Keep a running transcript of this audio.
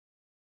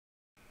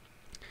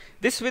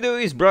This video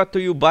is brought to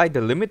you by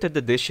the limited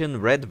edition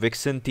Red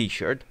Vixen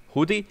t-shirt,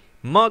 hoodie,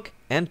 mug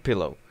and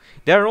pillow.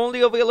 They are only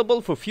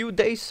available for few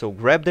days, so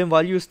grab them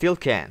while you still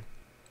can.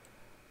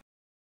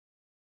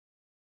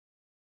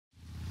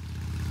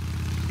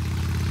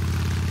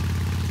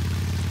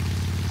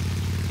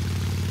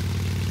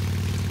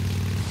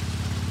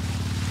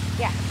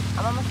 Yeah,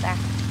 I'm almost there.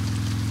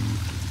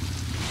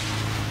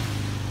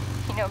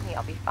 You know me,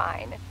 I'll be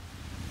fine.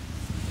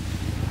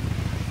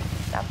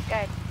 Sounds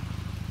good.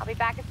 I'll be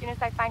back as soon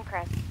as I find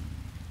Chris.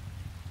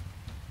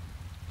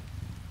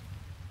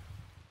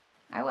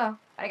 I will,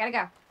 but I gotta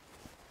go.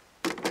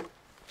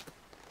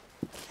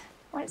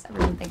 Why does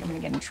everyone think I'm gonna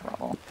get in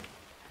trouble?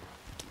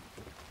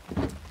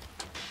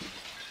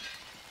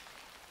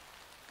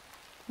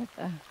 What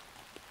the?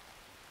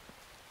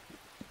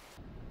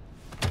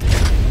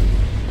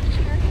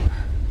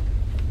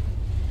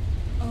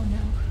 Oh no.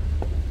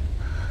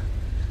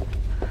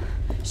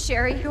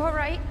 Sherry, you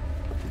alright?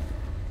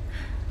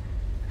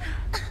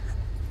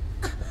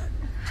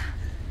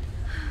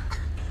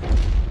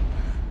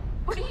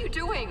 What are you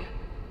doing?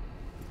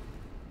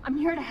 I'm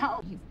here to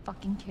help. Are you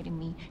fucking kidding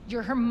me?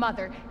 You're her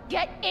mother.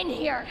 Get in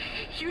here!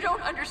 You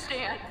don't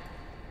understand.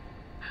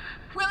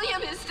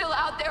 William is still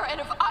out there,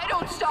 and if I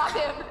don't stop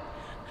him...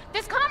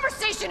 This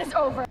conversation is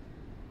over!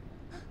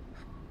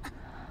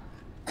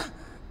 Are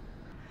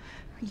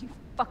you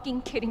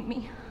fucking kidding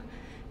me?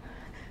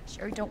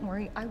 Sherry, don't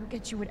worry. I will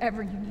get you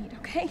whatever you need,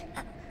 okay?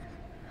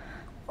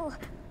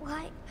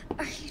 Why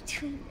are you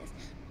doing this?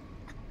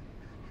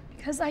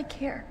 Because I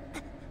care.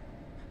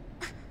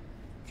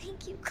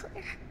 Thank you,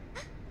 Claire.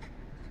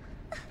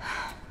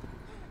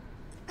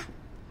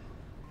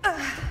 I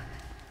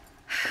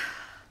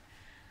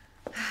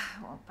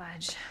won't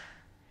budge.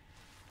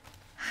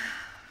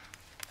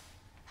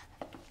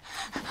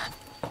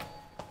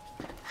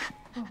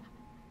 Oh.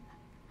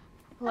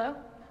 Hello?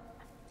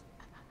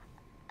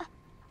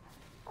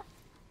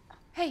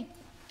 Hey.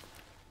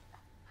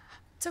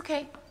 It's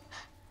okay.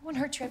 I won't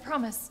hurt you, I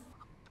promise.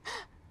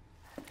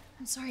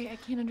 I'm sorry, I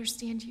can't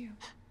understand you.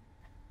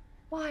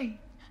 Why?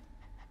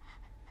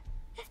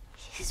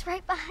 He's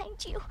right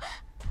behind you.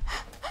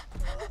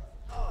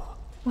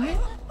 What?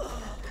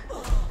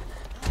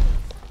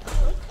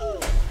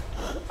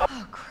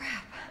 Oh,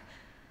 crap.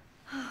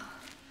 Oh,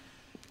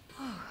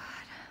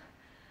 God.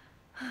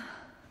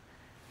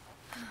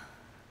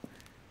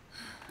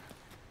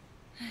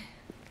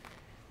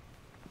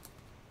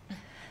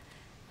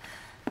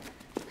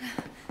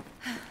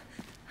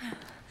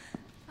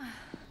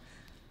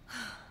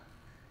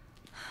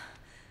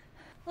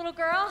 Little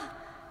girl?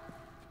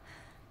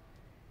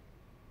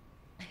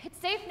 It's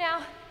safe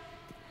now.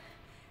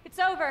 It's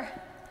over.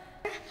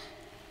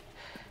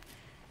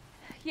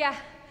 Yeah,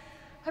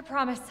 I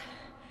promise.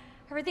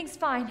 Everything's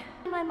fine.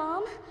 My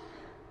mom?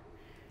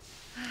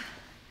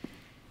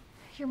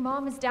 Your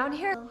mom is down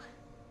here?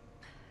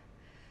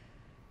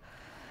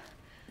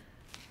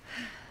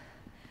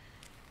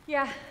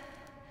 Yeah,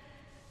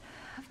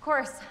 of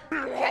course.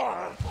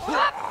 Help!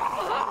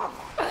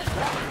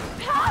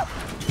 Help!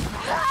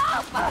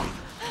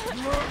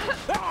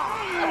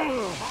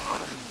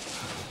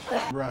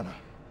 Rana.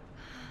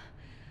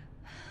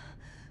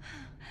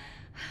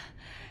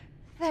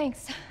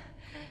 Thanks.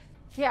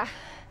 Yeah,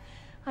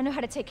 I know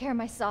how to take care of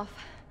myself.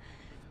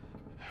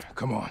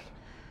 Come on.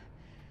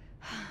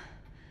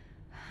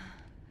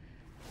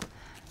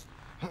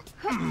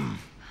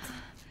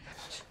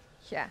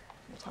 Yeah,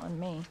 you're telling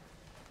me.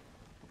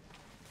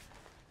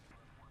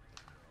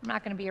 I'm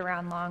not gonna be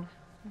around long.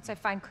 Once I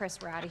find Chris,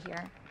 we're out of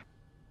here.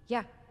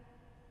 Yeah.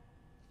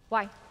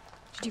 Why?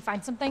 Did you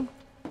find something?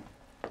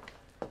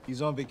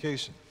 He's on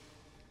vacation.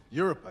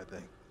 Europe, I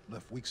think.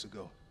 Left weeks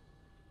ago.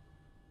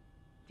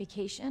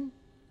 Vacation?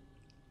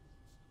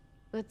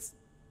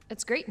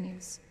 It's great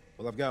news.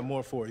 Well, I've got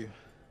more for you.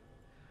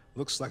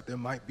 Looks like there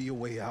might be a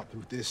way out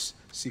through this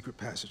secret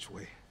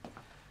passageway.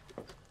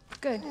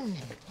 Good.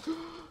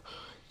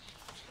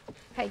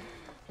 Hey.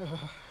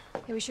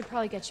 Hey, we should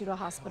probably get you to a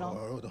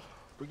hospital. Oh,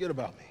 forget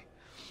about me.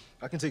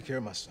 I can take care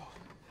of myself.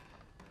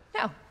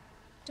 No.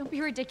 Don't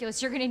be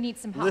ridiculous. You're gonna need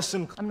some help.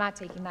 Listen. I'm not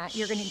taking that.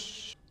 You're gonna...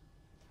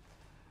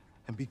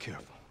 And be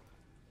careful.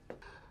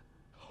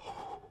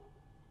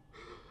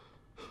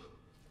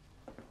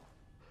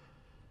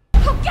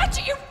 I'll get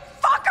you, you